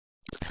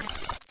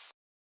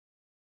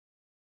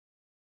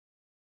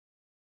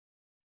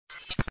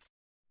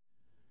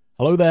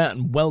Hello there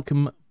and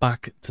welcome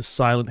back to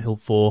Silent Hill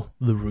 4,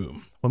 The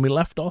Room. When we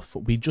left off,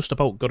 we just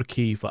about got a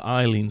key for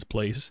Eileen's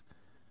place.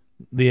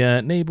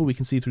 The neighbour we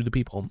can see through the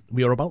peephole.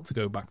 We are about to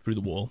go back through the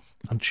wall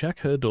and check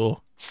her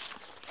door.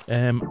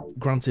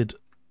 Granted,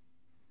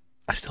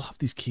 I still have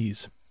these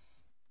keys.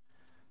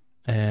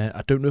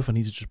 I don't know if I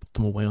need to just put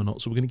them away or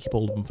not, so we're going to keep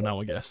hold of them for now,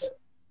 I guess.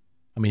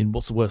 I mean,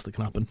 what's the worst that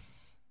can happen?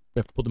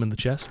 We have to put them in the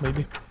chest,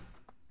 maybe?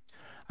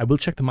 I will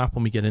check the map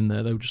when we get in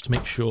there, though, just to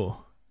make sure.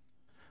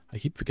 I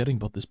keep forgetting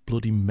about this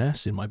bloody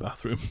mess in my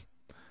bathroom.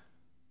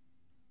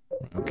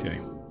 Okay,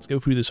 let's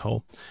go through this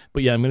hole.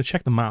 But yeah, I'm going to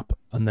check the map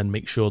and then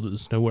make sure that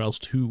there's nowhere else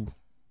to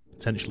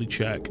potentially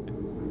check.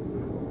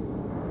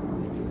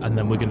 And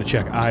then we're going to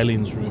check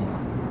Eileen's room.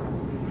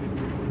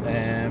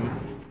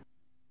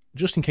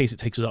 Just in case it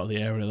takes us out of the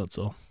area, that's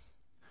all.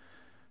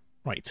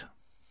 Right.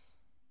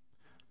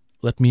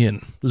 Let me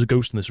in. There's a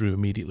ghost in this room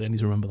immediately, I need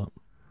to remember that.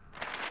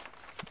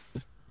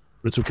 But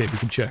it's okay, we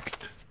can check.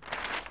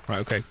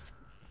 Right, okay.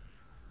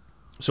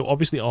 So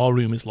obviously our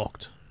room is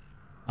locked.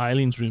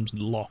 Eileen's room's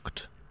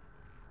locked.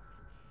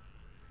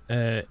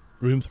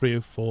 Room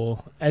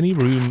 304. Any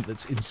room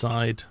that's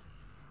inside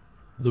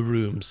the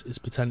rooms is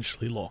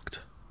potentially locked.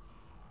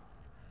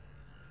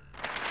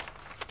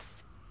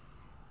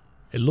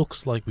 It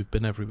looks like we've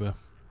been everywhere.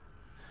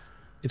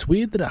 It's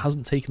weird that it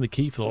hasn't taken the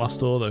key for the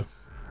last door though.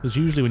 Because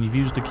usually when you've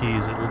used the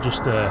keys it'll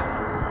just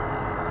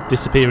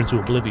disappear into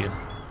oblivion.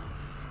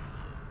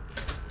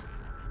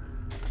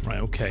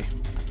 Right, okay.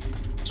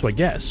 So I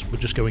guess we're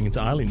just going into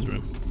Eileen's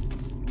room.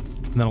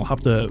 And then I'll have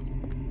to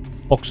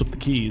box up the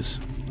keys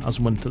as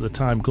when the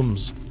time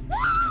comes.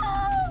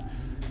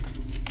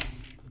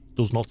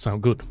 Does not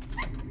sound good.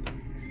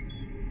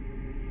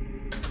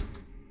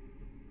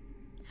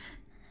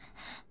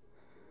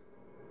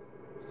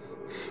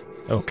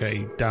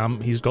 Okay,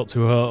 damn, he's got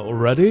to her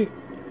already.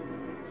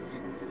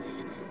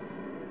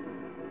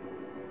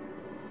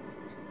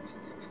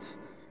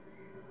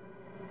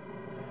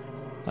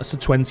 That's the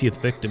 20th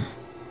victim.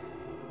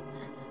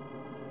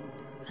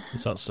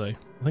 Does that say?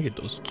 I think it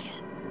does.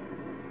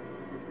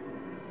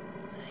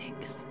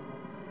 Thanks.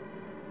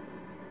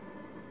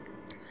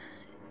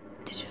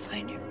 Did you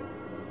find your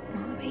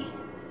mommy?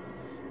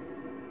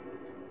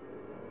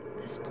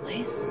 This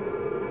place?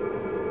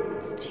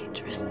 It's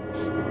dangerous.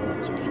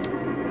 You need to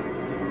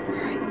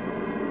hurry.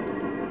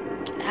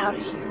 Get out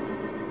of here.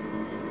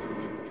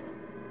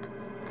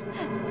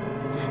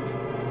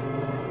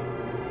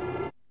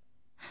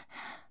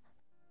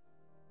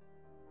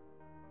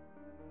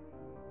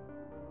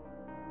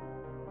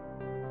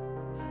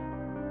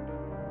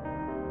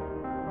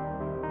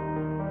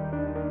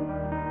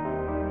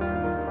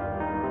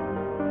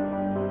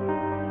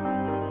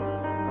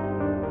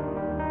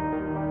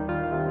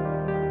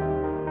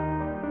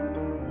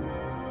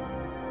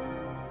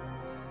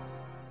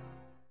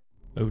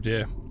 Oh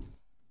dear.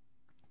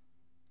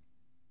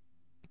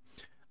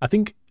 I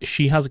think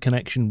she has a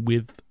connection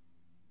with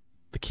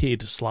the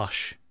kid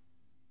slash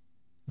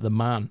the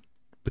man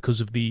because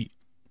of the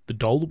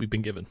doll that we've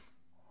been given.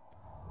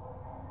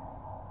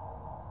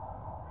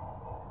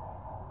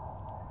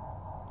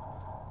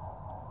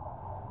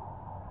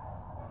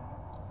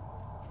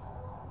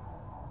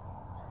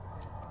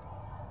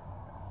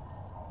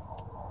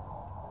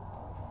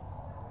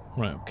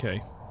 Right,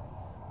 okay.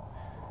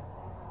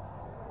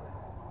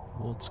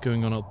 What's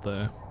going on out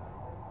there?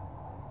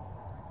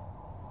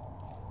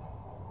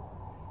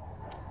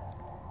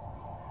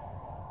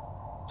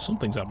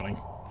 Something's happening.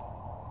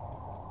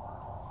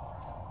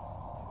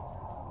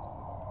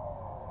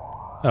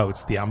 Oh,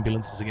 it's the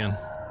ambulances again.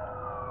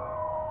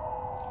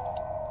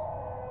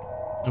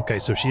 Okay,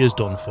 so she is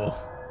done for.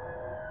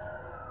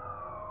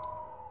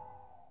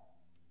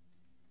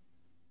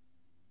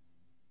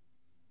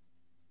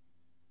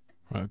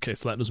 Right, okay,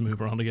 so that doesn't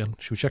move around again.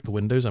 Should we check the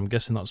windows? I'm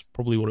guessing that's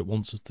probably what it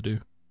wants us to do.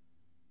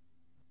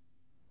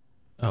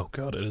 Oh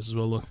god, it is as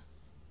well, look.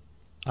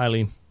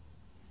 Eileen.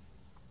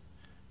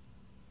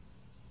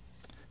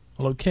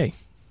 Well, okay.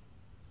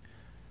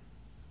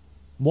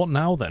 What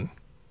now, then?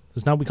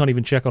 Because now we can't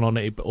even check on our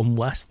neighbour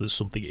unless there's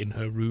something in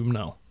her room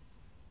now.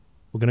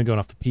 We're going to go and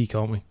have to peek,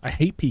 aren't we? I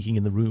hate peeking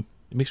in the room.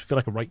 It makes me feel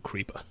like a right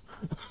creeper.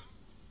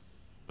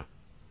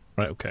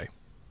 Right, okay.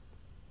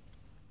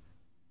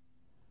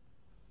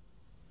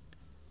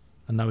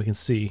 And now we can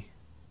see,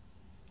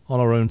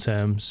 on our own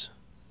terms...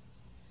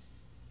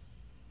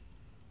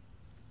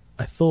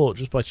 I thought,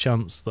 just by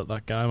chance, that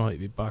that guy might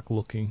be back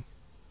looking.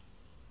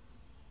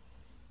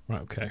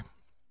 Right, okay.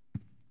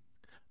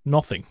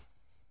 Nothing.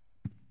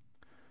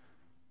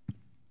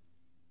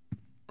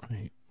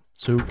 Right.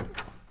 So,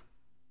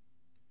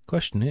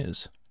 question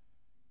is,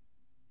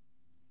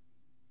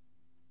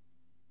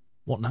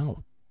 what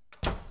now?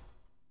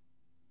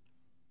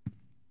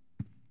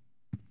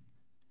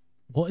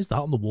 What is that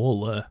on the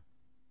wall there?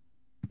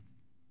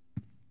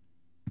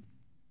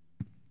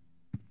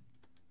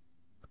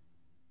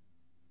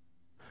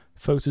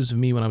 Photos of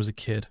me when I was a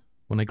kid.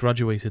 When I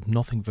graduated,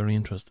 nothing very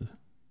interested.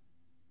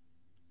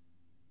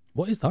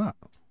 What is that?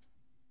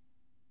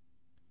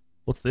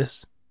 What's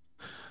this?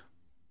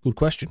 Good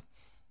question.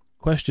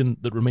 Question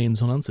that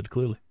remains unanswered,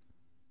 clearly.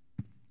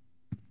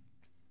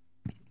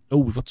 Oh,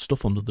 we've got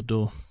stuff under the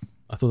door.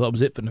 I thought that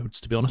was it for notes,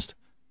 to be honest.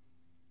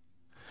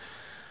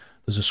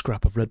 There's a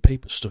scrap of red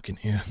paper stuck in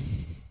here.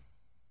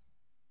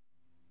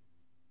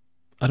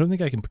 I don't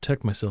think I can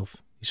protect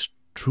myself. He's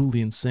truly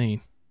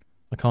insane.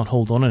 I can't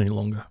hold on any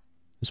longer.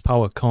 His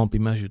power can't be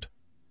measured.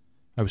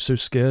 I was so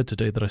scared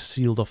today that I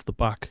sealed off the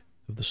back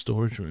of the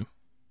storage room.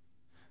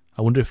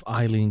 I wonder if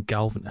Eileen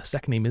Galvin, her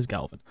second name is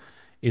Galvin,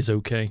 is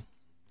okay.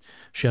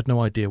 She had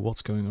no idea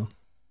what's going on.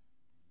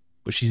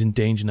 But she's in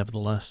danger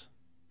nevertheless.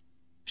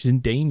 She's in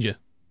danger.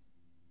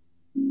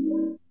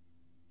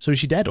 So is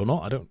she dead or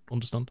not? I don't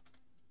understand.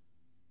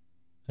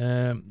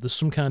 There's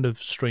some kind of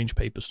strange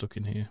paper stuck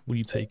in here. Will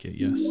you take it?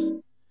 Yes.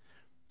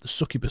 The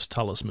succubus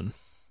talisman.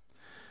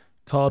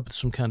 Card with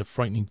some kind of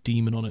frightening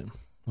demon on it.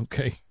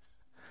 Okay.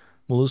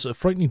 Well, there's a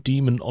frightening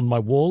demon on my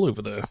wall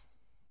over there.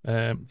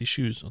 These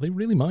shoes, are they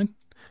really mine?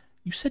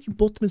 You said you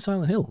bought them in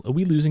Silent Hill. Are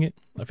we losing it?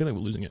 I feel like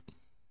we're losing it.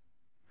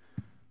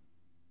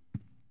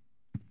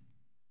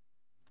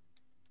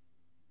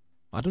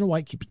 I don't know why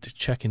I keep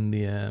checking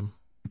the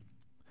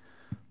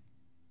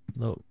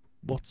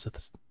what's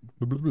it?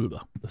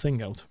 The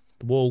thing out.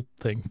 The wall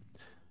thing.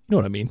 You know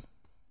what I mean.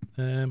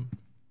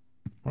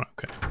 Right,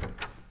 okay.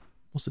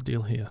 What's the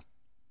deal here?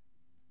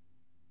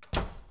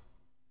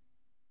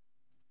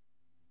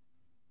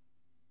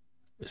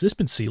 Has this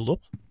been sealed up?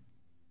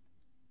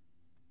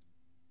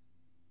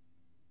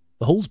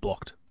 The hole's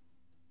blocked.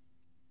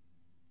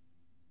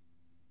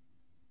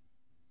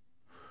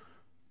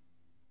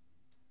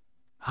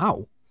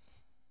 How?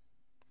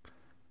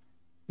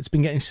 It's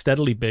been getting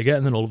steadily bigger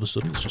and then all of a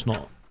sudden it's just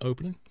not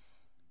opening.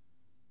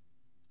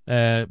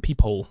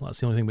 Peephole. That's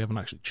the only thing we haven't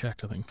actually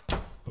checked, I think.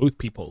 Both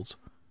peepholes.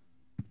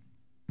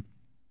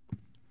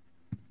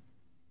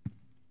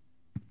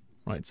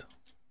 Right.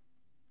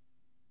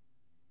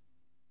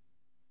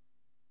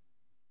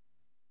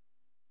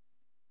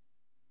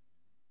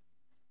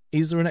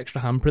 Is there an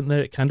extra handprint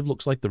there? It kind of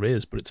looks like there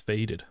is, but it's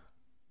faded.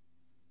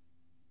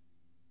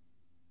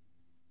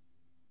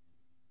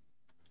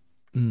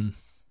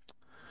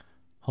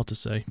 Hard to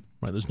say.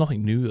 Right, there's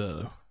nothing new there,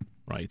 though.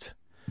 Right.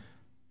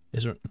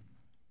 Is there...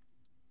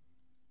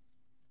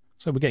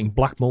 So we're getting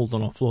black mold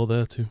on our floor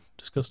there, too.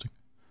 Disgusting.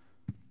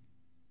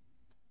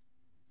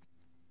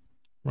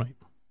 Right.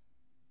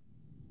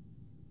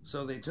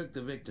 So they took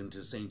the victim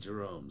to St.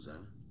 Jerome's, huh?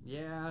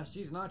 Yeah,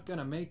 she's not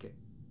gonna make it.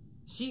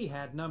 She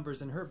had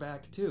numbers in her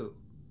back, too.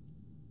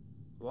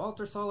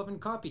 Walter Sullivan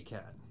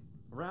copycat.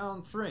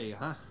 Round 3,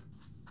 huh?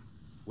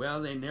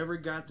 Well, they never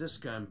got the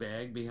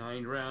scumbag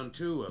behind round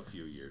 2 a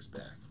few years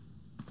back.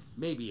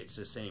 Maybe it's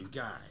the same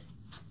guy.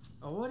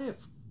 What if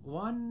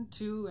 1,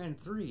 2,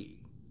 and 3?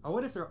 Or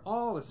what if they're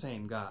all the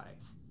same guy?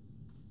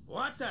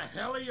 What the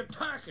hell are you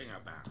talking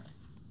about?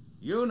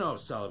 You know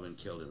Sullivan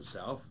killed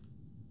himself.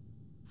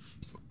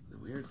 The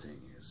weird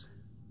thing is,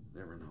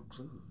 there were no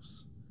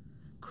clues.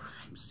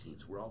 Crime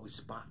scenes were always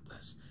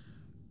spotless.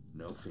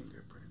 No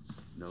fingerprints,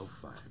 no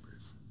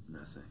fibers,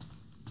 nothing.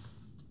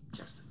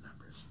 Just the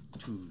numbers.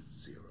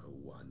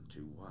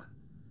 20121.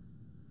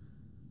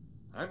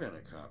 I've been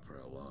a cop for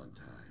a long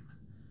time,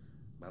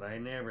 but I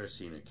never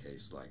seen a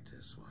case like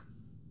this one.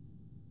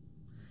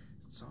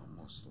 It's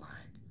almost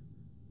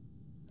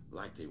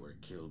like they were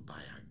killed by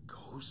a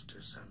ghost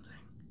or something.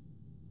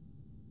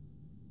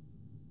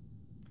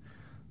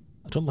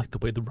 I don't like the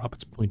way the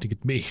rabbit's pointing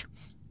at me.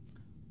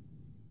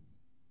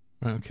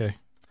 Okay.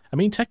 I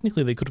mean,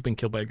 technically they could have been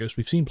killed by a ghost.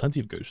 We've seen plenty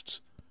of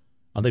ghosts.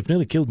 And they've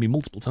nearly killed me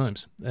multiple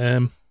times.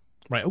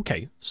 Right,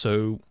 okay.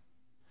 So,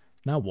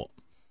 now what?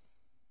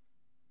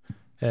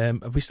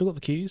 Have we still got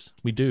the keys?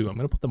 We do. I'm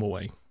going to put them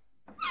away.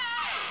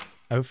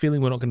 I have a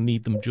feeling we're not going to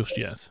need them just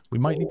yet. We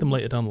might need them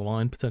later down the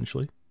line,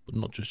 potentially. But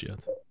not just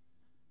yet.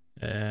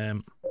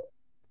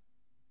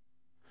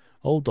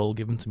 Old doll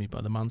given to me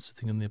by the man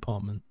sitting in the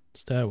apartment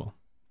stairwell.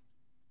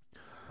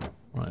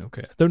 Right,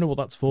 okay. I don't know what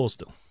that's for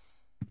still.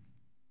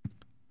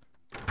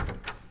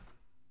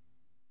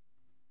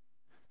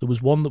 There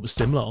was one that was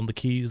similar on the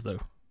keys, though.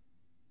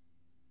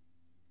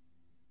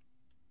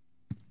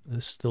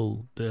 It's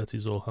still dirty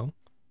as all hell.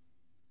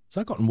 Has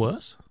that gotten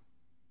worse?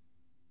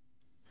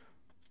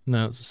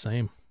 No, it's the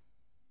same.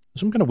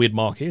 There's some kind of weird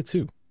mark here,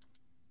 too.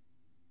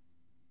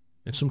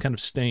 It's some kind of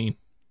stain.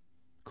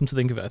 Come to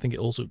think of it, I think it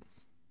also...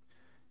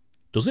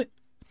 Does it?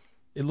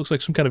 It looks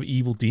like some kind of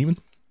evil demon.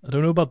 I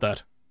don't know about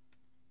that.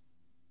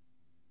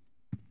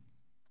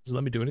 Does it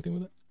let me do anything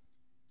with it?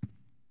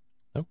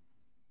 No?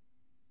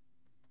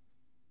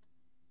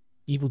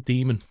 Evil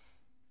demon.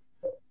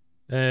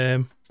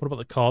 What about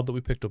the card that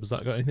we picked up? Has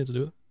that got anything to do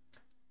with it?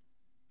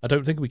 I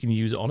don't think we can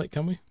use it on it,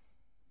 can we?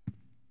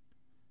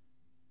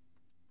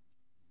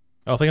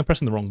 Oh, I think I'm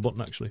pressing the wrong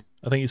button, actually.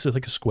 I think it's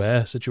like a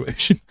square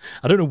situation.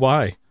 I don't know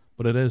why,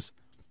 but it is.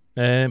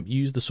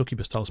 Use the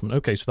succubus talisman.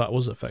 Okay, so that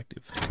was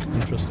effective.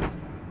 Interesting.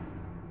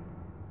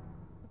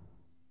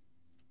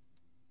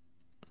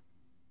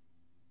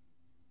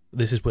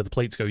 This is where the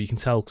plates go, you can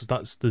tell, because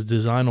that's the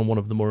design on one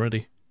of them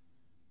already.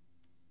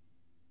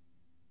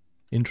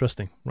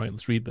 Interesting. Right,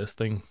 let's read this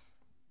thing.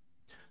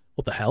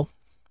 What the hell?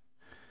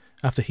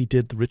 After he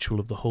did the ritual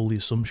of the Holy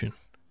Assumption,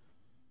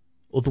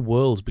 other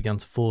worlds began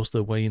to force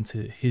their way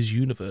into his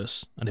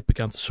universe, and it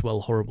began to swell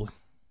horribly.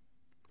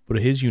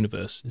 But his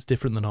universe is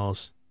different than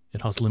ours.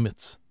 It has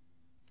limits.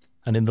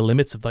 And in the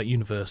limits of that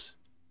universe,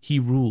 he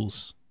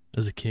rules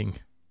as a king.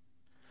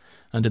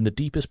 And in the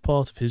deepest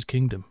part of his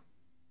kingdom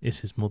is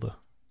his mother.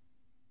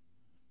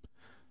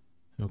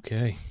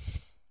 Okay.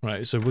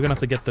 Right, so we're going to have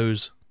to get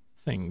those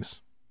things.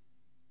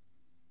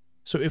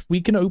 So if we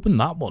can open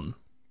that one,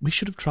 we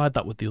should have tried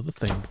that with the other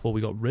thing before we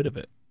got rid of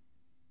it.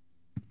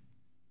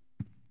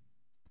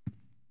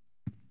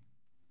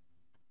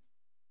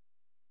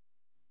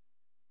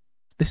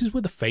 This is where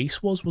the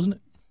face was, wasn't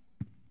it?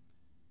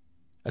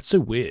 That's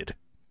so weird.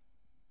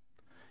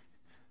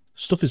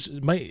 Stuff is...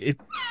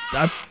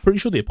 I'm pretty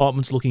sure the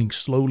apartment's looking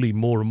slowly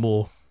more and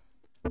more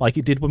like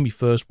it did when we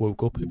first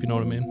woke up, if you know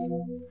what I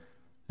mean.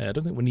 I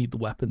don't think we need the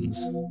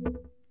weapons.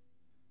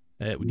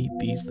 We need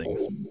these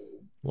things.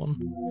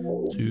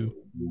 1, 2,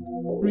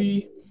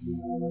 3,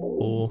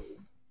 4.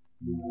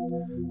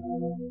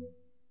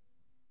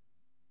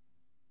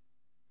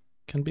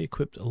 Can be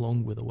equipped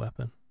along with a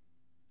weapon.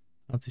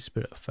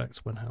 Anti-spirit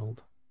effects when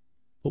held,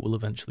 but will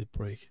eventually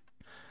break.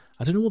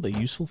 I don't know what they're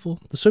useful for.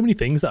 There's so many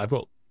things that I've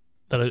got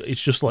that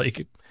it's just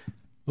like,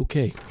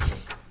 okay.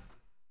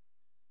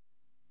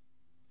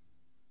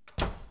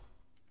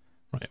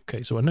 Right,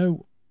 okay, so I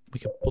know we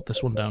can put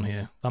this one down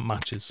here. That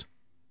matches.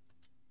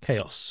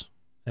 Chaos.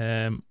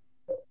 I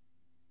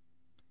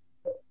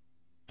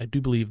do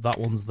believe that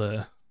one's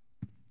there.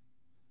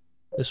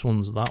 This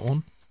one's that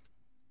one.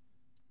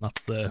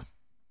 That's there.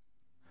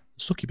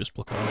 Succubus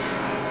placard.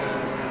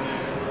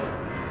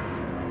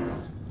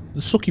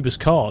 The succubus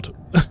card.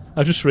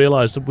 I just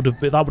realised that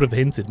would have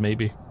hinted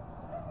maybe.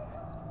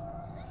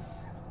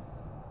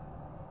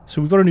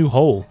 So we've got a new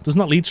hole. Doesn't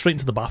that lead straight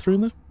into the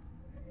bathroom though?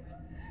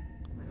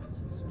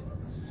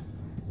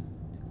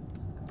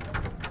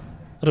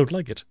 I don't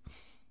like it.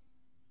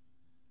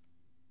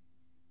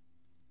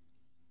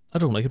 I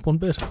don't like it one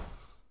bit.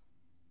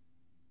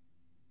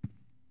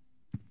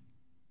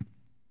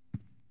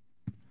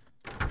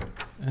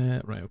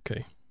 Right,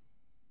 okay.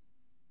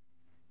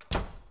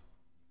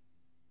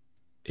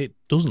 It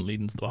doesn't lead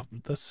into the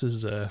bathroom. This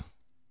is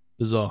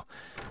bizarre.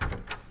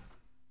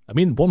 I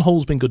mean, one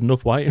hole's been good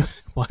enough. Why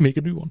make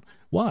a new one?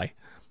 Why?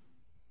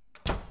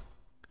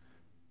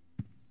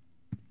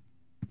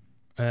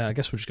 I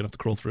guess we're just gonna have to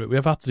crawl through it. We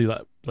have had to do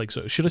that. Like,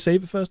 so should I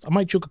save it first? I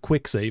might chuck a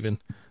quick save in,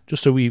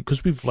 just so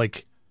because we've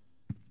like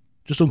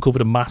just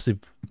uncovered a massive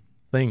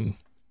thing.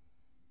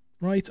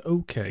 Right.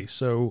 Okay.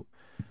 So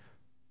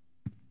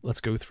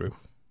let's go through.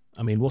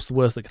 I mean, what's the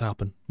worst that could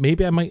happen?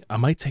 Maybe I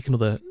might take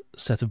another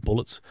set of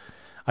bullets.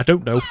 I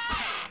don't know.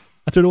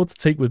 I don't know what to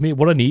take with me.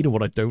 What I need and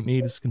what I don't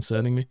need is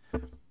concerning me.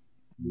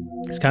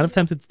 It's kind of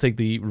tempted to take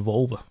the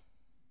revolver.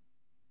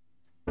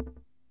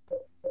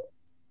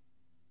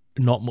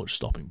 Not much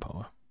stopping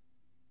power.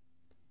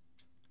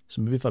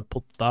 So maybe if I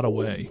put that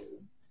away.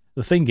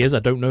 The thing is, I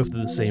don't know if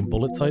they're the same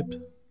bullet type.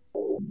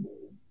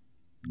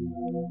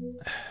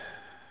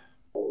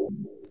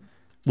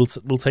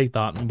 We'll take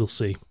that and we'll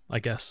see, I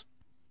guess.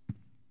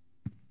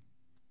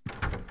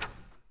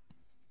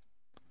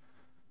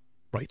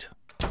 Right.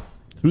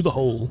 Through the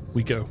hole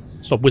we go.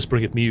 Stop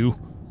whispering at Mew.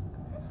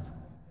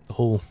 The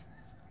hole.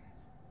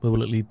 Where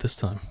will it lead this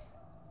time?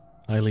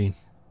 Eileen.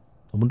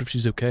 I wonder if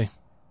she's okay.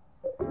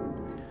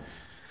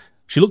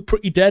 She looked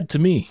pretty dead to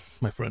me,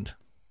 my friend.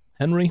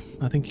 Henry,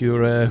 I think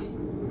your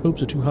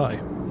hopes are too high.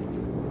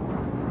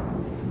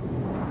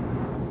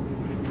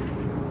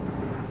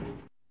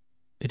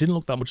 It didn't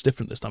look that much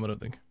different this time, I don't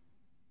think.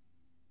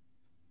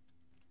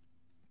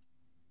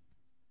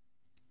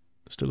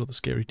 Still got the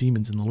scary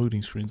demons in the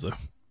loading screens, though.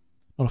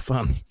 Not a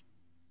fan.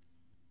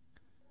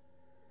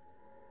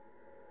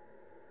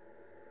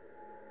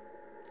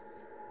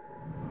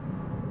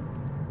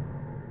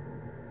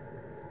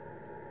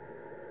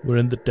 We're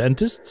in the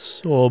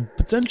dentist's, or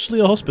potentially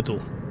a hospital.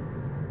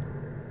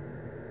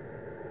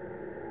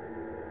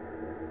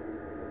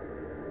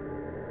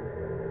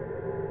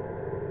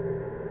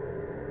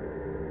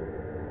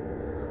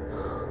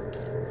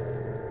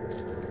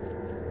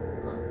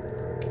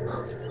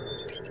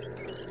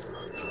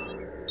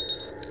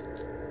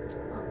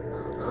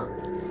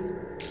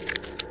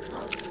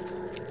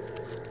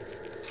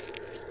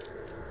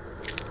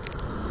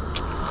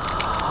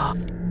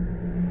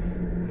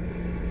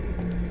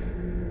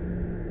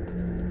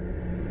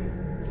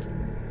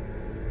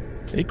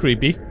 Hey,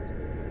 creepy.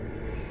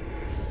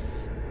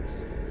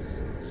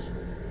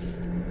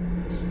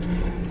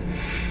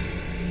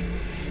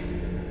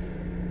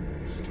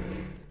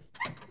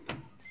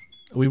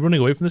 Are we running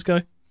away from this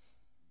guy?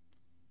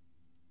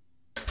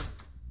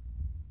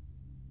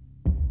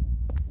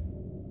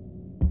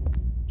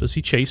 Does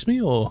he chase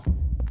me, or...?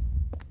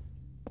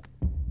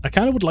 I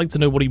kind of would like to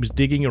know what he was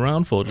digging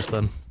around for just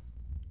then.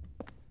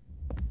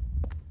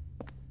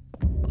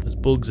 There's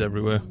bugs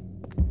everywhere.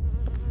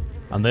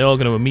 And they are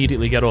going to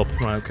immediately get up.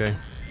 Right, okay.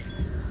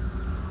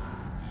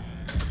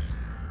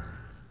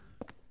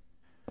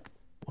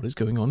 What is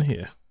going on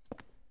here?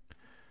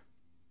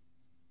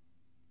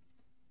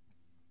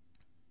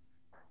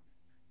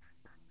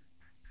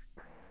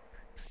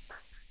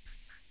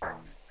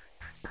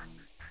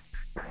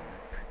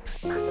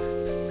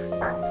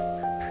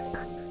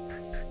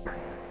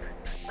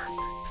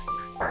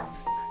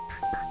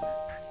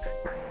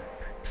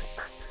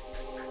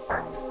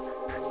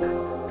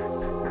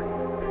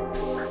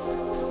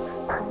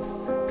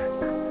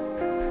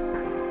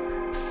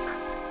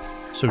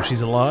 So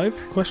she's alive?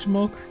 Question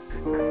mark.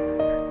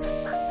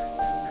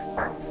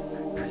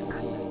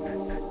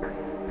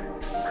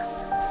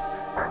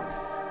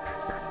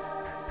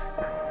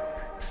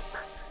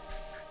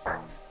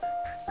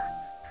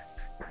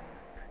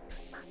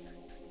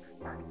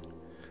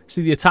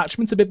 See, the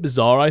attachment's a bit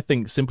bizarre, I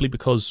think, simply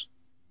because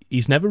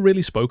he's never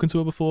really spoken to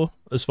her before,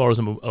 as far as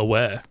I'm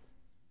aware.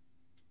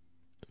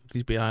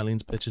 These be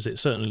Eileen's pictures. It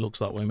certainly looks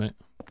that way, mate.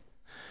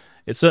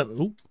 It's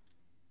certainly... Ooh.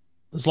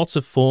 There's lots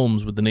of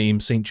forms with the name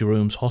St.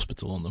 Jerome's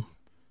Hospital on them.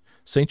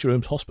 St.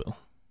 Jerome's Hospital?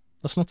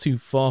 That's not too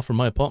far from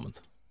my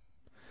apartment.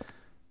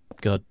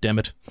 God damn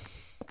it.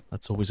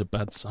 That's always a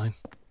bad sign.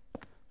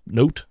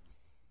 Note.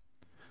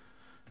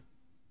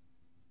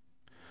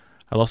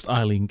 I lost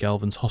Eileen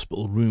Galvin's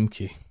hospital room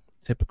key.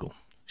 Typical.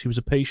 She was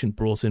a patient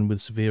brought in with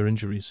severe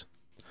injuries.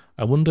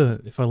 I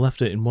wonder if I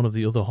left it in one of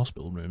the other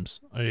hospital rooms.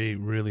 I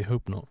really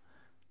hope not.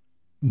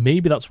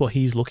 Maybe that's what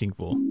he's looking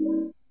for.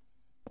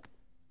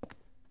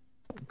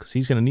 Because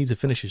he's going to need to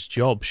finish his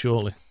job,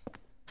 surely.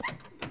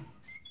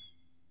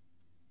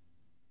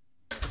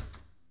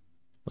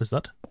 What is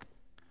that?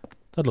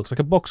 That looks like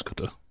a box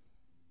cutter.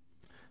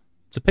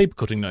 It's a paper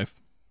cutting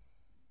knife.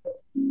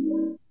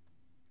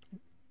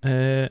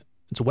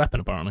 It's a weapon,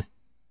 apparently.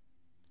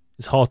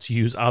 It's hard to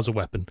use as a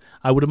weapon,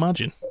 I would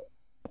imagine.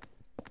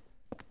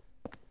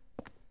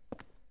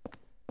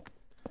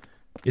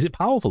 Is it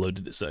powerful, though,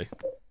 did it say?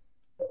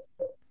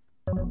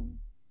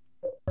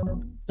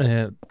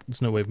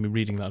 There's no way of me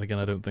reading that again,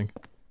 I don't think.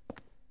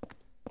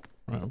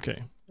 Right,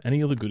 okay.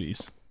 Any other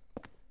goodies?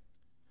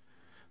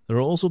 There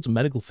are all sorts of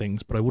medical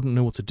things, but I wouldn't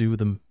know what to do with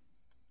them.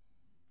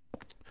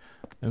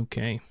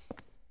 Okay.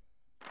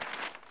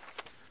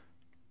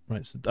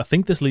 Right, so I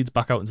think this leads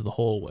back out into the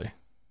hallway.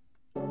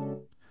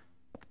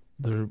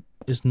 There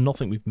is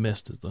nothing we've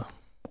missed, is there?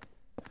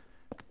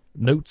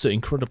 Notes are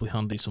incredibly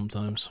handy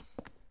sometimes.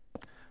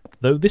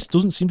 Though this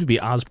doesn't seem to be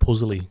as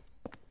puzzly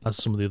as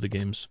some of the other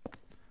games.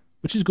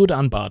 Which is good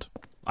and bad.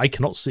 I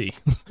cannot see.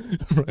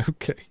 Right,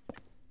 okay.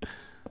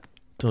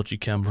 Dodgy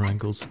camera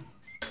angles.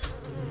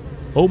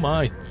 Oh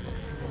my!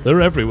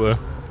 They're everywhere.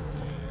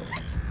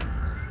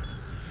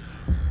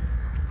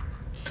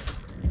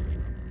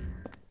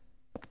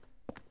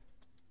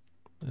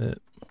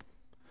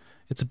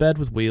 It's a bed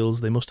with wheels.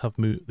 They must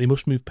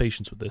move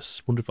patients with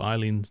this. Wonder if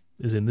Eileen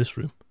is in this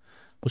room.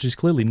 Well, she's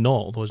clearly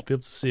not, otherwise we'd be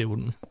able to see her,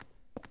 wouldn't we?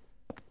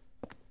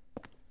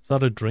 Is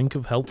that a drink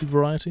of healthy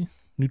variety?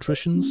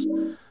 Nutritions?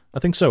 I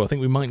think so. I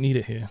think we might need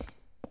it here.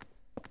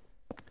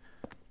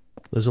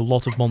 There's a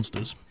lot of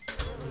monsters.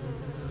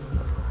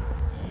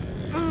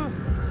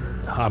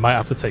 I might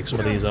have to take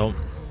some of these out.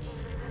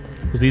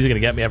 Because these are going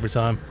to get me every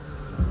time.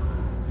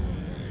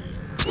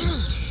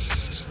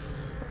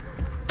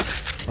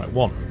 Right,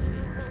 one.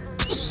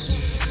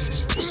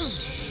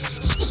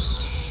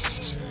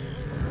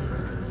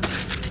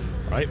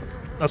 Right,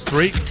 that's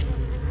 3.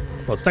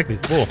 Well, it's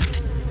technically 4.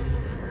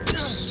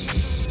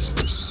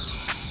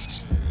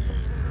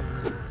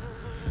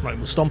 Right,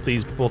 we'll stomp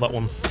these before that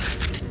one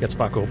gets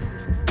back up.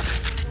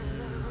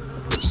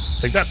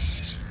 Take that.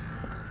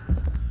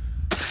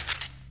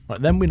 Right,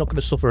 then we're not going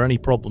to suffer any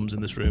problems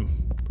in this room,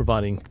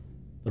 providing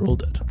they're all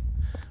dead.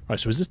 Right,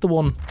 so is this the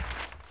one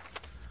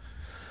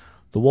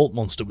the Walt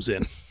monster was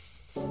in?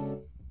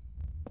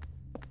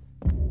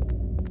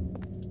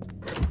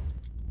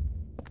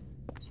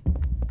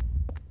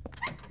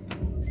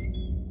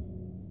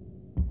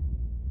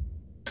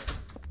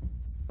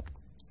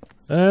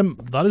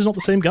 That is not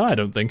the same guy, I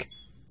don't think.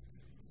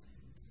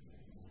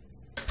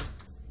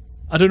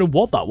 I don't know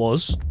what that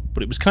was,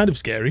 but it was kind of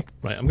scary.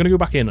 Right, I'm going to go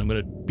back in, I'm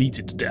going to beat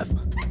it to death.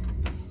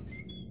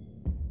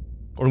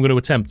 Or I'm going to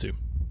attempt to.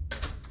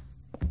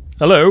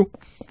 Hello?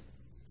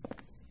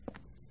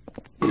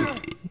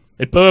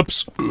 It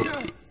burps.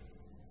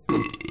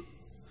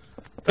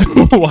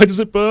 Why does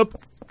it burp?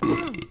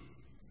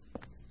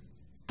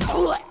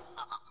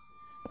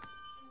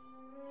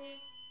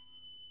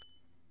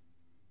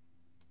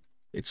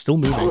 It's still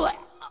moving.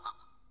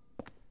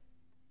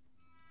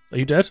 Are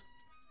you dead?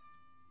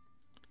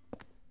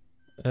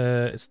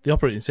 It's the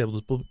operating table.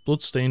 There's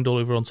blood stained all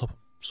over on top of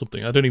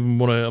something. I don't even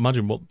want to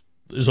imagine what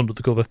is under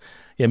the cover.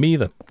 Yeah, me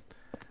either.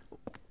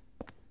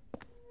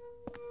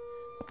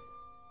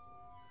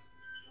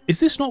 Is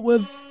this not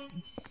where...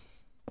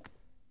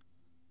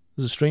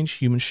 There's a strange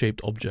human-shaped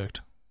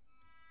object.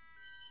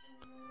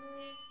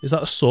 Is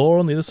that a saw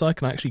on the other side?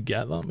 Can I actually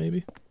get that,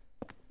 maybe?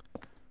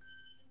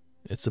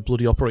 It's a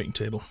bloody operating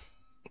table.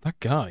 That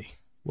guy.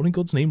 What in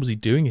God's name was he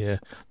doing here?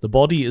 The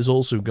body is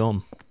also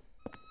gone.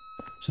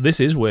 So this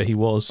is where he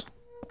was.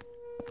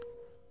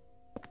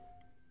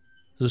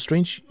 There's a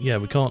strange... Yeah,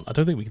 we can't... I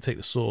don't think we can take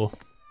the saw.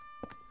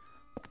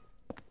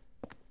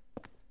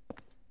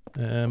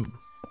 Is there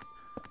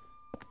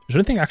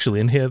anything actually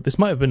in here? This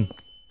might have been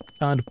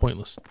kind of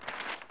pointless.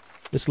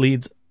 This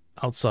leads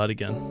outside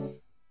again.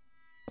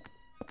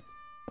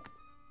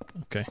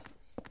 Okay.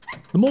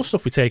 The more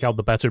stuff we take out,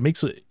 the better. It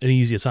makes it an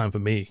easier time for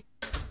me.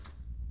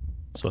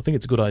 So I think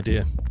it's a good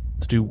idea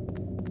to do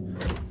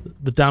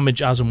the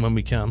damage as and when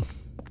we can.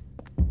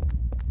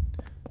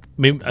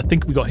 mean, I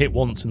think we got hit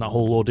once in that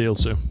whole ordeal,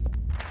 so...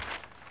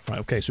 Right,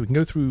 okay, so we can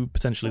go through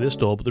potentially this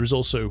door, but there is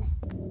also...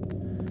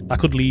 That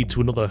could lead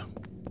to another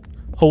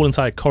whole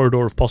entire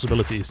corridor of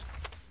possibilities.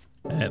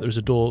 There's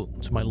a door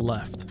to my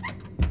left.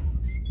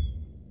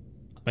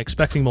 I'm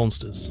expecting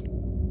monsters.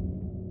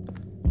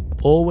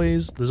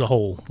 Always there's a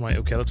hole. Right,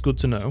 okay, that's good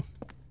to know.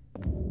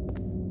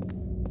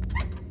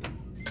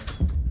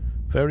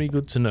 Very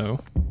good to know.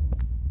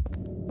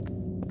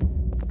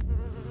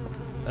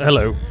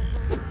 Hello.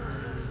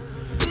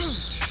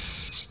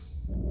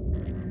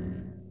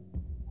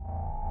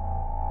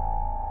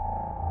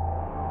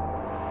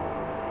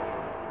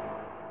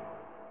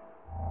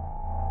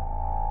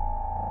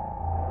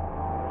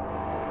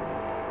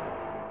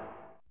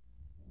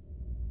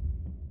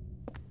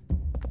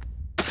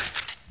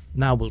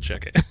 Now we'll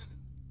check it.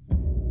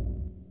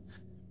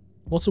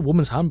 What's a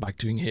woman's handbag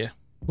doing here?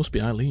 Must be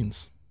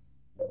Eileen's.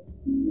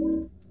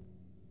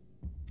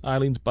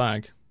 Eileen's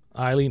bag.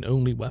 Eileen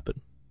only weapon.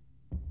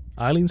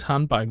 Eileen's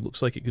handbag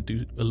looks like it could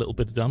do a little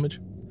bit of damage.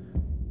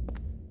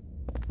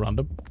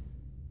 Random.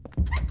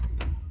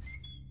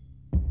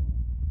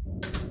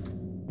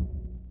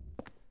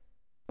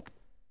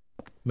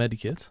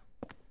 Medikit.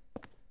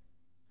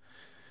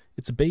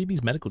 It's a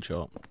baby's medical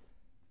chart.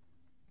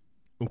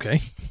 Okay.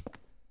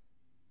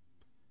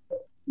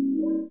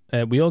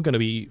 We are going to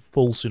be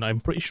full soon. I'm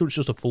pretty sure it's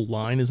just a full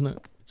line, isn't it?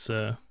 It's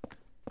got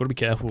to be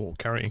careful what we're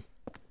carrying.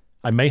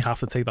 I may have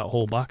to take that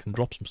hole back and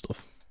drop some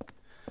stuff.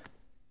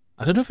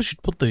 I don't know if I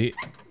should put the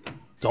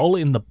doll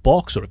in the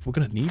box or if we're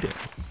going to need it.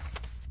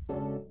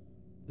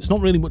 There's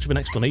not really much of an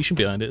explanation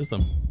behind it, is there?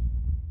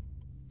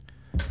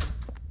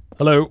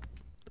 Hello.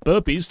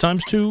 Burpees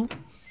times 2.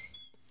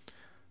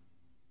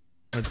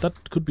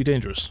 That could be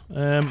dangerous.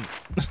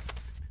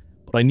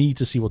 But I need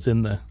to see what's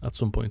in there at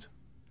some point.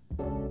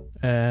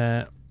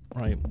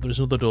 Right, there's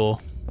another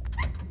door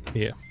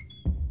here.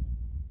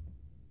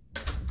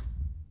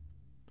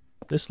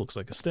 This looks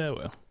like a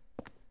stairwell.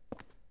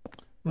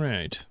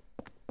 Right.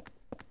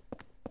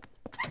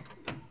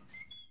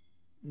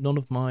 None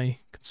of my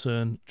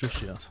concern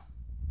just yet.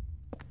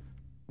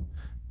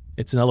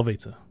 It's an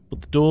elevator,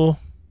 but the door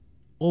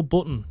or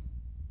button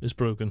is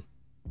broken.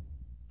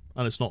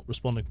 And it's not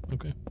responding.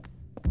 Okay.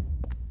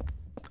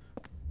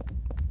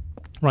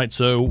 Right,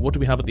 so what do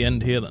we have at the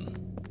end here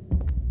then?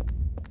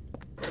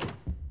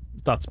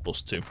 That's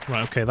bust too.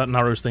 Right, okay, that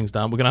narrows things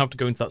down. We're going to have to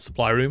go into that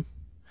supply room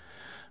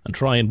and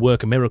try and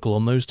work a miracle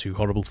on those two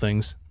horrible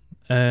things.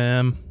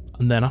 And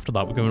then after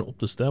that, we're going up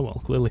the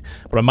stairwell, clearly.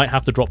 But I might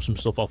have to drop some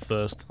stuff off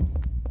first.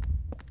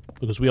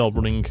 Because we are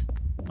running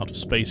out of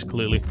space,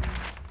 clearly.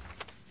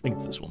 I think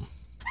it's this one.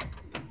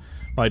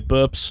 Right,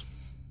 burps.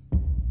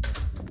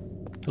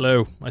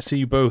 Hello, I see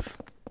you both.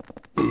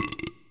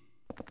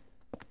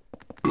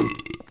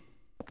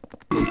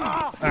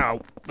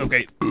 Ow,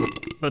 okay.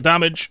 The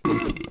damage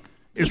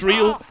is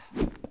real.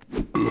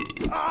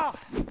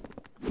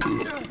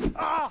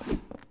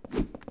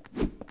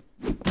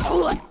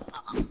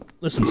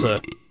 Listen, sir.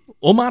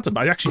 Or madam,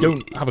 I actually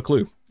don't have a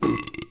clue.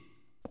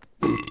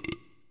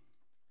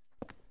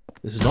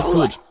 This is not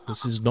good.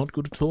 This is not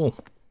good at all.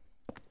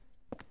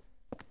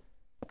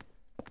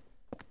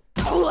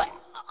 Yeah,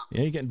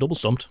 you're getting double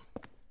stomped.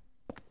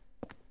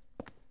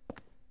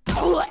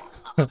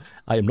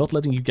 I am not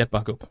letting you get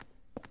back up.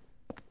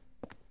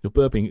 Your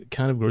burping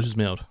kind of grosses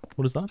me out.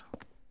 What is that?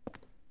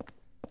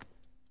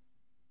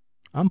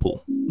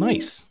 Ample.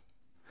 Nice.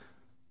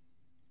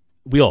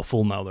 We are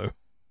full now, though.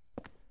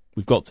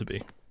 We've got to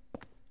be.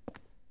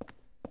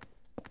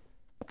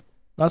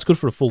 That's good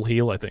for a full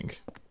heal, I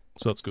think.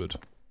 So that's good.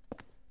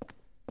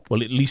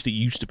 Well, at least it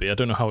used to be. I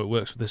don't know how it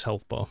works with this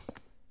health bar.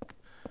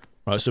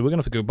 Right, so we're going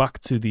to have to go back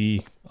to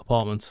the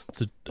apartment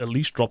to at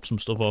least drop some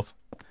stuff off.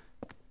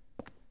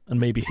 And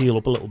maybe heal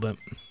up a little bit.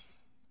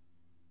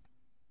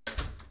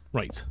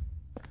 Right.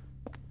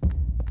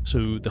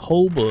 So the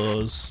hole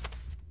was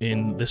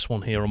in this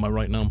one here on my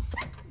right now.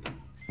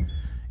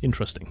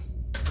 Interesting.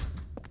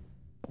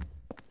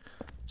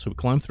 So we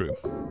climb through.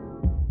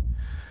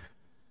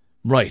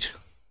 Right.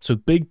 So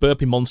big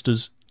burpy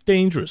monsters,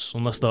 dangerous,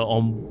 unless they're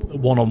on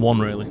one-on-one,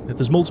 really. If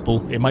there's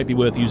multiple, it might be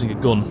worth using a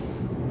gun.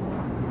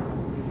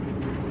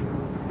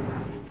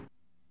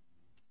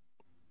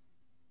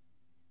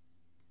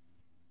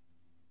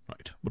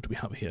 Right, what do we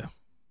have here?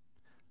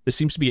 This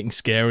seems to be getting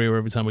scarier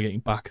every time we're getting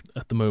back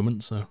at the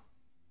moment, so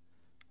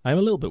I'm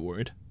a little bit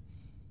worried.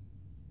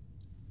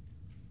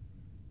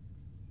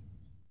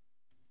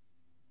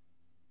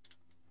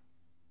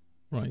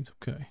 Right,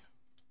 okay.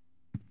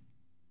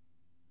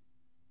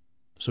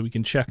 So we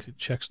can check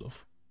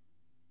stuff.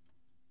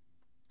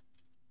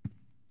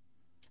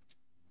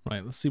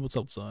 Right, let's see what's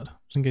outside,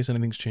 just in case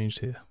anything's changed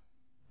here.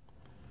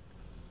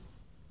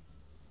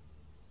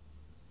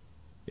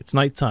 It's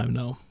nighttime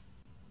now.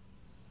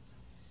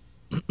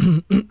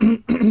 I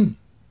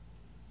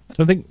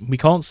don't think... We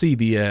can't see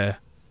the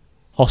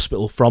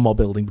hospital from our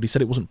building, but he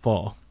said it wasn't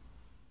far.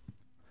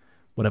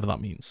 Whatever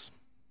that means.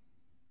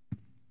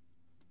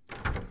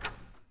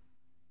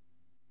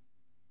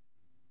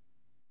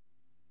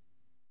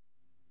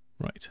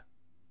 Right.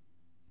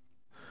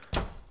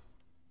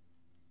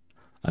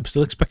 I'm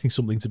still expecting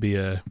something to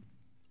be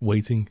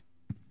waiting.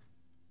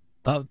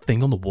 That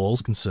thing on the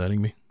wall's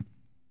concerning me.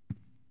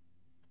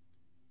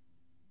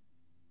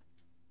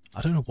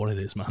 I don't know what it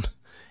is, man.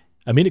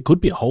 I mean, it could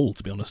be a hole,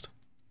 to be honest.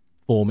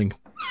 Forming.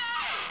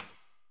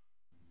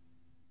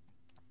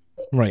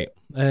 Right.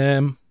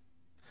 I'm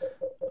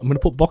going to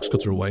put box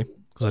cutter away,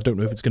 because I don't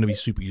know if it's going to be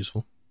super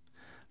useful.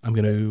 I'm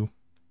going to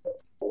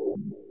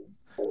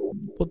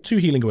put 2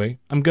 healing away.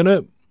 I'm going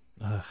to...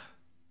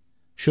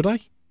 should I?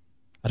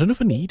 I don't know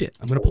if I need it.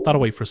 I'm going to put that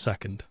away for a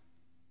second.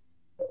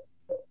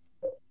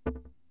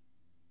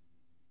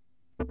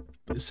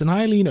 It's an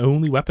Eileen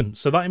only weapon,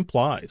 so that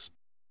implies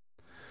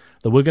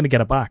that we're going to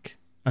get her back,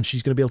 and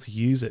she's going to be able to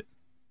use it.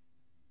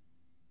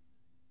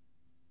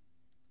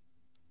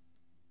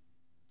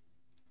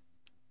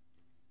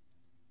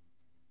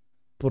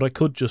 But I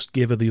could just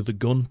give her the other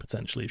gun,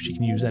 potentially, if she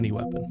can use any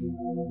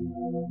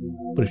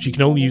weapon. But if she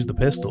can only use the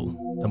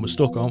pistol, then we're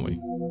stuck, aren't we?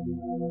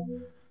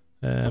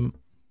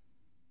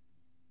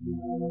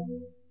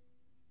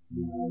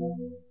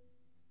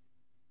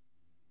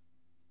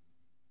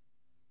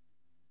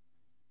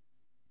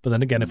 But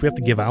then again, if we have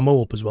to give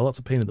ammo up as well, that's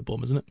a pain in the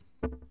bum, isn't it?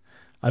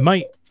 I'm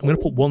going to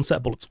put 1 set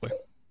of bullets away,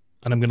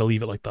 and I'm going to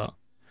leave it like that.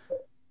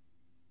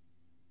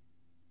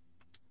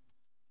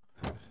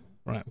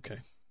 Right, okay.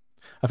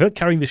 I feel like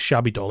carrying this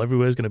shabby doll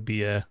everywhere is going to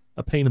be a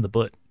pain in the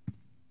butt.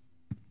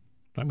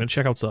 Right, I'm going to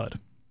check outside.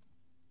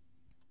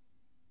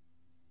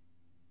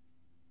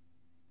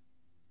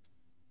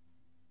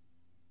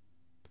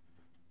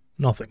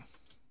 Nothing.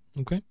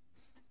 Okay.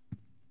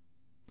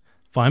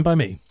 Fine by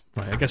me.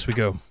 Right, I guess we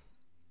go.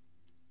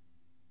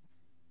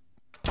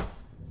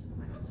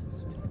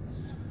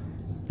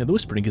 Yeah, the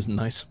whispering isn't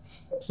nice.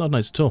 It's not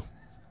nice at all.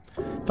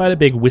 If I had a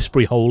big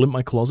whispery hole in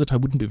my closet, I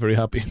wouldn't be very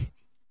happy.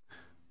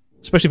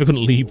 Especially if I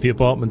couldn't leave the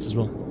apartment as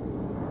well.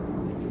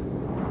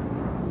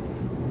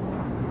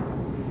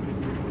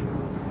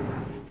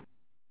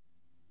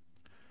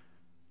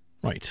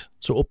 Right,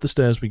 so up the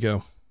stairs we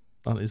go.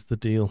 That is the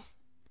deal.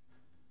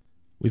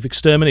 We've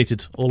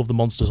exterminated all of the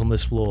monsters on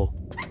this floor.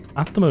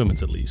 At the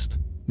moment, at least.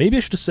 Maybe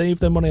I should have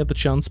saved them when I had the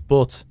chance,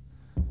 but...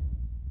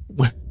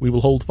 we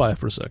will hold fire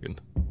for a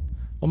second.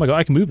 Oh my god,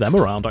 I can move them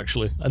around,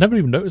 actually. I never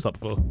even noticed that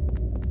before.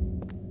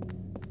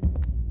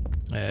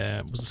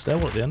 Was the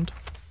stairwell at the end?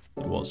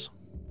 It was.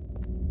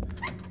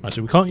 Right,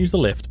 so we can't use the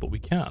lift, but we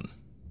can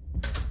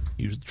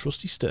use the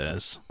trusty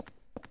stairs.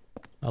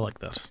 I like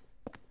that.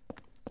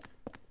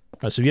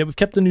 Right, so yeah, we've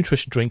kept a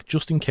nutrition drink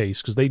just in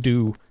case, because they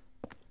do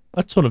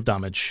a ton of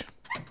damage.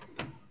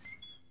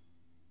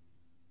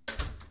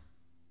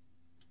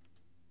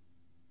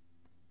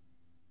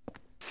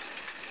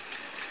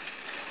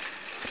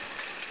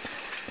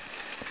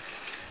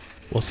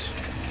 What?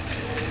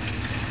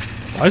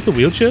 Why is the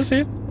wheelchairs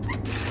here?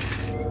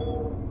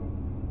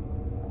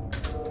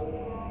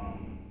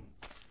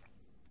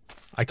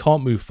 I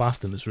can't move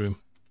fast in this room.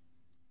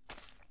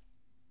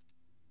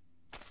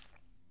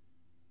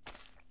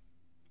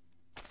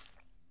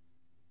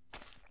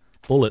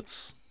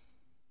 Bullets.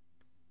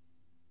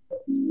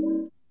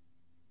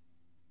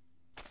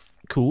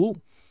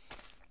 Cool.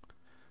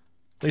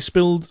 They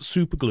spilled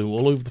super glue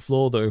all over the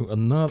floor though,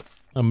 and that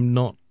I'm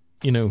not,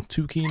 you know,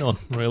 too keen on,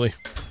 really.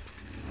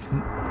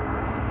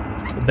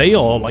 They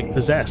are, like,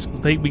 possessed.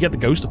 We get the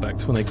ghost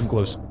effect when they come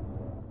close.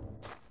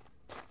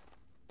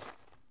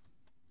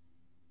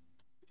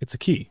 It's a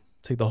key.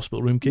 Take the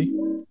hospital room key.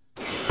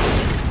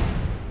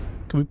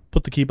 Can we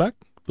put the key back?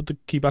 Put the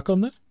key back on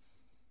there?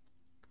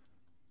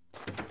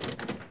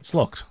 It's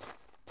locked.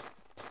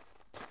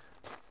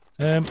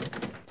 We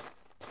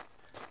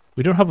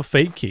don't have a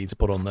fake key to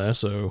put on there,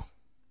 so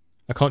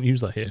I can't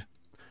use that here.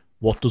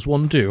 What does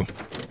one do?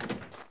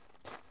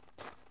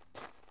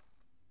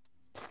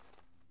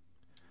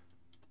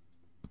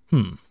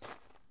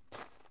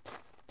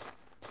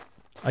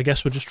 I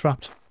guess we're just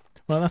trapped.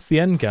 Well, that's the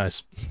end,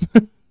 guys.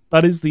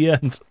 That is the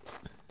end.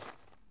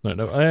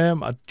 No,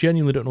 I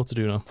genuinely don't know what to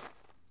do now.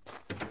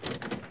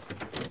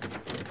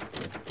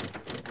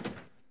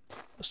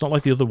 It's not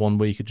like the other one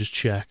where you could just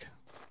check.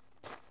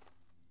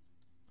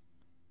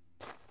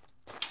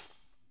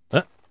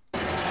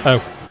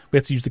 Oh, we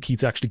have to use the key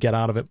to actually get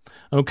out of it.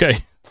 Okay.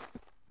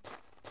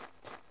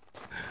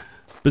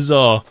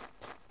 Bizarre.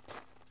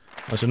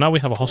 Right, so now we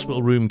have a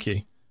hospital room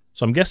key.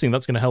 So I'm guessing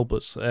that's going to help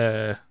us.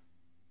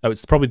 Oh,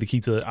 it's probably the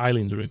key to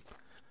Eileen's room.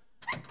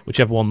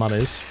 Whichever one that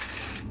is.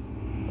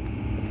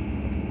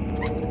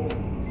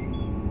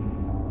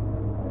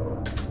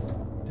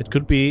 It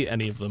could be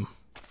any of them.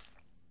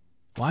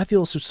 Why are they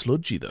all so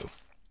sludgy, though?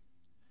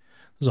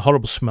 There's a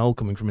horrible smell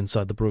coming from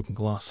inside the broken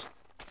glass.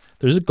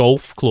 There's a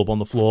golf club on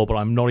the floor, but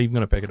I'm not even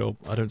going to pick it up.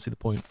 I don't see the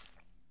point.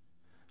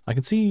 I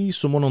can see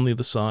someone on the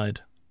other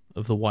side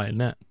of the wire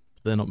net.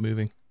 They're not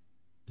moving.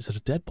 Is it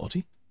a dead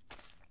body?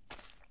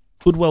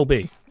 Could well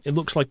be. It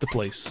looks like the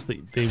place.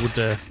 They would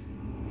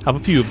have a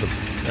few of them,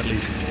 at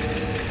least.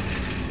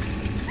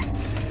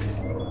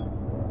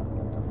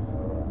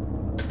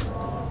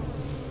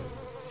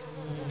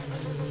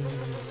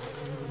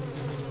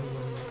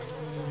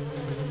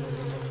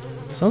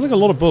 Sounds like a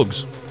lot of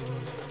bugs.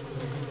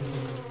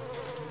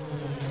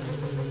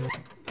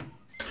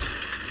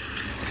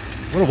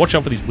 I'm gonna watch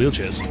out for these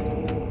wheelchairs.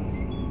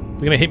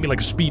 They're gonna hit me like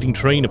a speeding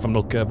train if I'm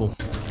not careful.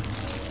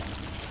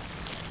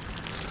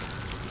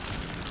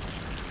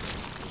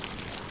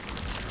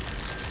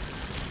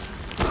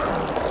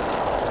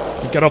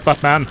 Get off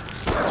that man.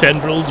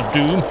 Tendrils of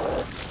doom.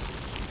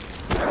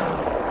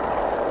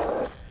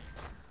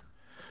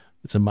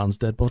 It's a man's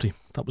dead body.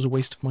 That was a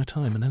waste of my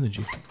time and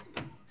energy.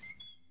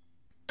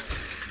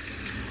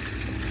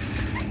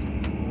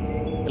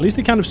 At least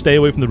they kind of stay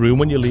away from the room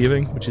when you're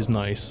leaving, which is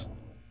nice.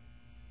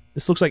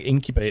 This looks like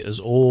incubators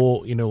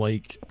or, you know,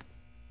 like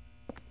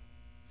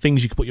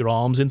things you could put your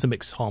arms in to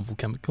mix harmful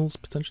chemicals,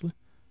 potentially.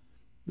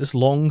 This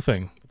long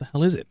thing. What the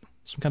hell is it?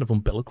 Some kind of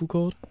umbilical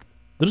cord?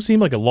 There does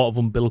seem like a lot of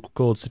umbilical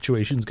cord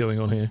situations going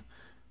on here.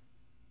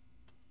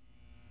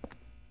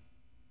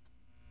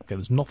 Okay,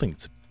 there's nothing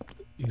to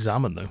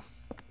examine, though.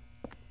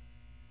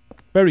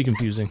 Very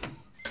confusing.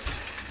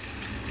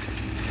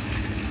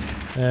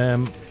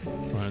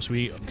 Right, so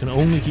we can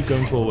only keep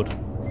going forward.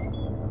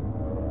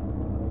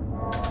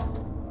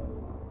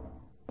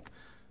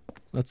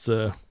 That's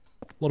a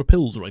lot of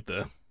pills right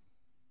there.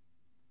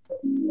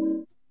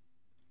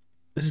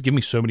 This is giving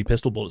me so many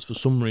pistol bullets for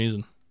some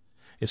reason.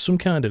 It's some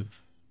kind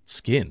of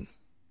skin.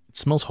 It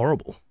smells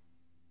horrible.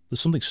 There's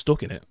something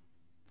stuck in it.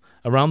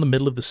 Around the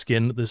middle of the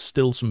skin, there's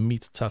still some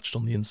meat attached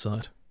on the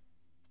inside.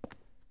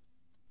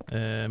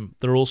 There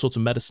are all sorts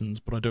of medicines,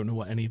 but I don't know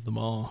what any of them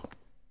are.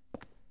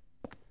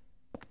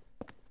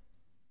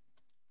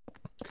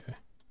 Okay.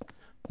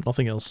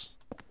 Nothing else.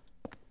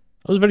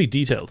 That was very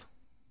detailed.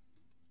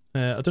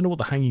 I don't know what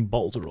the hanging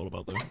bottles are all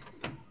about, though.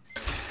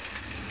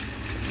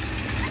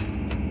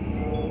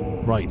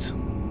 Right.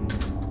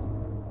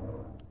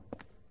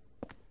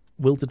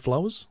 Wilted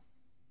flowers?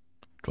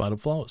 Dried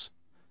up flowers.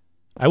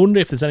 I wonder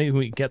if there's anything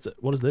we can get to...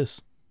 What is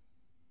this?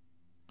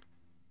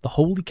 The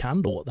holy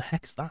candle. What the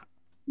heck is that?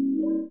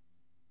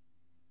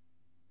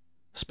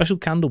 Special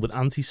candle with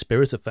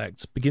anti-spirit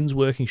effects. Begins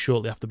working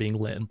shortly after being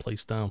lit and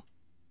placed down.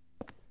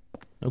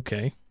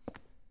 Okay.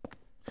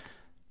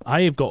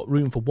 I have got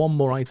room for one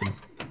more item.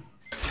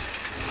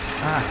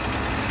 Ah.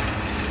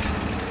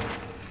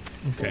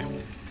 Okay.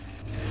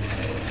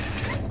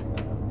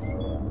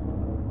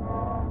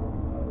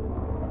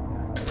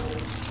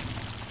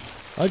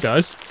 Hi,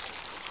 guys.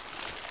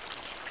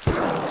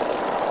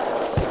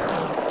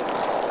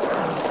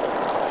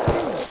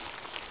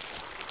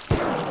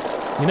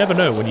 You never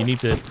know when you need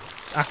to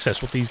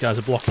access what these guys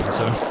are blocking,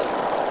 so...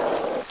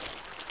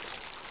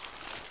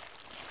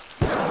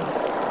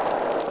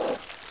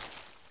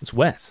 It's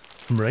wet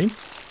from rain.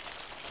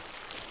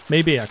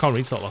 Maybe I can't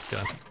reach that last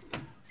guy.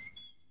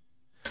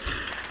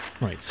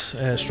 Right,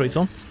 straight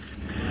on.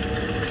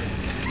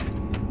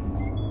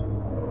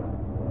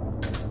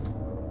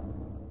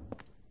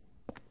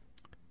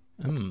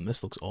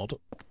 This looks odd.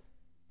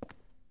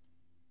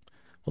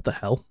 What the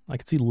hell? I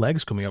can see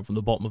legs coming out from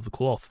the bottom of the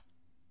cloth.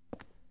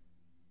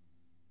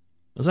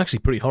 That's actually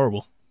pretty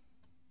horrible.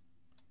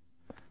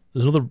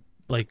 There's another,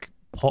 like,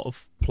 pot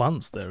of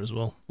plants there as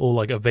well. Or,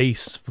 like, a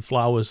vase for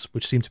flowers,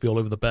 which seem to be all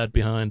over the bed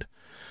behind.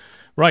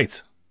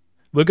 Right.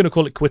 We're going to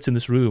call it quits in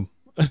this room.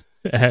 Because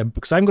I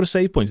haven't got a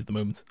save point at the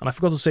moment. And I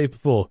forgot to save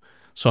before.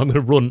 So I'm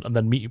going to run and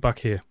then meet you back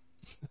here.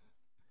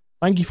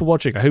 Thank you for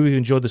watching. I hope you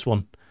enjoyed this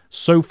one.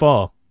 So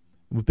far,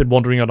 we've been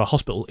wandering around a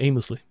hospital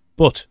aimlessly.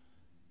 But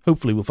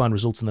hopefully we'll find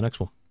results in the next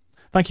one.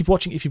 Thank you for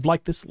watching. If you've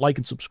liked this, like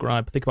and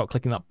subscribe. Think about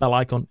clicking that bell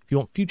icon if you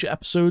want future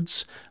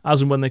episodes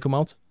as and when they come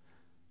out.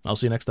 I'll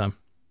see you next time.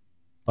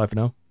 Bye for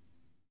now.